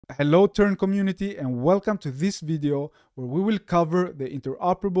Hello Turn community and welcome to this video where we will cover the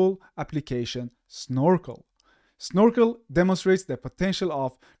interoperable application Snorkel. Snorkel demonstrates the potential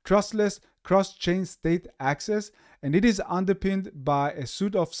of trustless cross-chain state access, and it is underpinned by a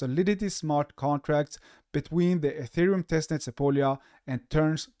suite of Solidity smart contracts between the Ethereum testnet Sepolia and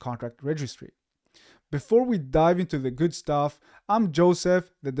Turn's contract registry. Before we dive into the good stuff, I'm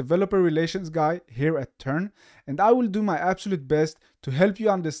Joseph, the developer relations guy here at Turn, and I will do my absolute best to help you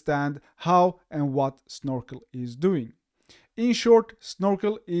understand how and what Snorkel is doing. In short,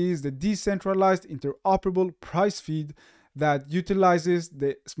 Snorkel is the decentralized interoperable price feed that utilizes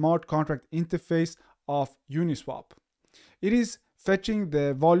the smart contract interface of Uniswap. It is fetching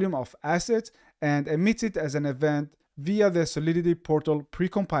the volume of assets and emits it as an event via the Solidity portal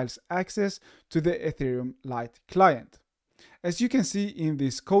precompiles access to the Ethereum Lite client. As you can see in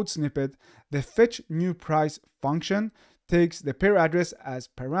this code snippet, the fetch new price function takes the pair address as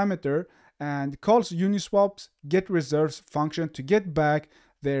parameter and calls Uniswap's get reserves function to get back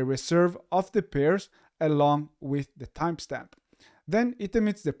the reserve of the pairs along with the timestamp. Then it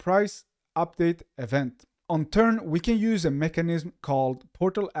emits the price update event. On Turn, we can use a mechanism called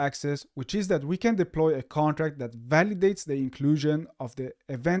portal access, which is that we can deploy a contract that validates the inclusion of the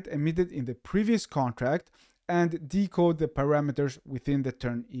event emitted in the previous contract and decode the parameters within the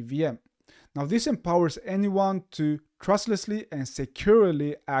Turn EVM. Now, this empowers anyone to trustlessly and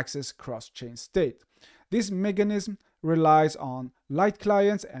securely access cross-chain state. This mechanism relies on light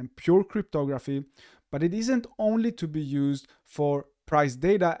clients and pure cryptography, but it isn't only to be used for price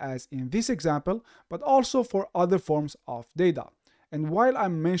data as in this example, but also for other forms of data. And while I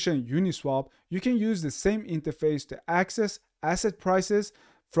mentioned Uniswap, you can use the same interface to access asset prices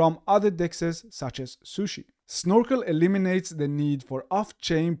from other dexes such as Sushi. Snorkel eliminates the need for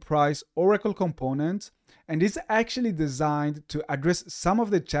off-chain price oracle components and is actually designed to address some of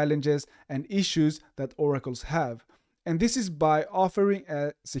the challenges and issues that oracles have. And this is by offering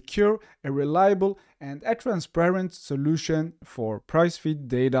a secure, a reliable, and a transparent solution for price feed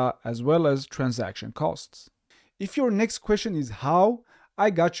data as well as transaction costs. If your next question is how, I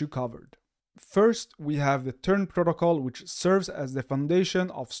got you covered. First, we have the Turn protocol, which serves as the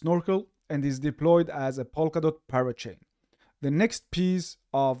foundation of Snorkel and is deployed as a Polkadot parachain. The next piece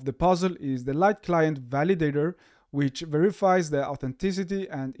of the puzzle is the light client validator, which verifies the authenticity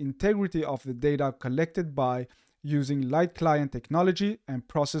and integrity of the data collected by using light client technology and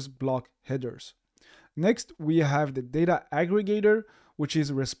process block headers. Next, we have the data aggregator, which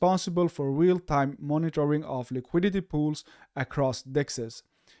is responsible for real-time monitoring of liquidity pools across dexes.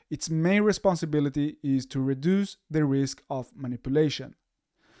 Its main responsibility is to reduce the risk of manipulation.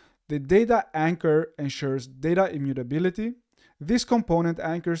 The data anchor ensures data immutability. This component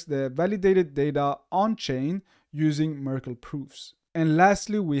anchors the validated data on-chain using Merkle proofs. And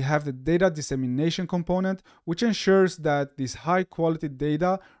lastly, we have the data dissemination component, which ensures that this high-quality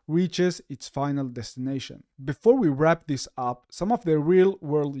data reaches its final destination. Before we wrap this up, some of the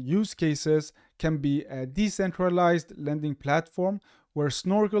real-world use cases can be a decentralized lending platform where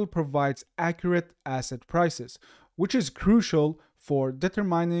Snorkel provides accurate asset prices, which is crucial for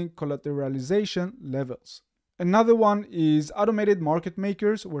determining collateralization levels. Another one is automated market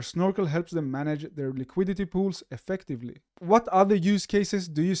makers, where Snorkel helps them manage their liquidity pools effectively. What other use cases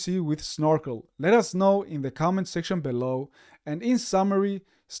do you see with Snorkel? Let us know in the comment section below. And in summary,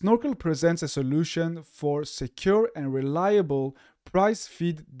 Snorkel presents a solution for secure and reliable price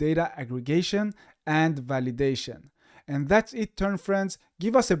feed data aggregation and validation. And that's it, Turn friends.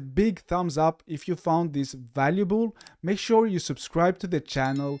 Give us a big thumbs up if you found this valuable. Make sure you subscribe to the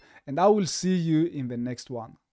channel, and I will see you in the next one.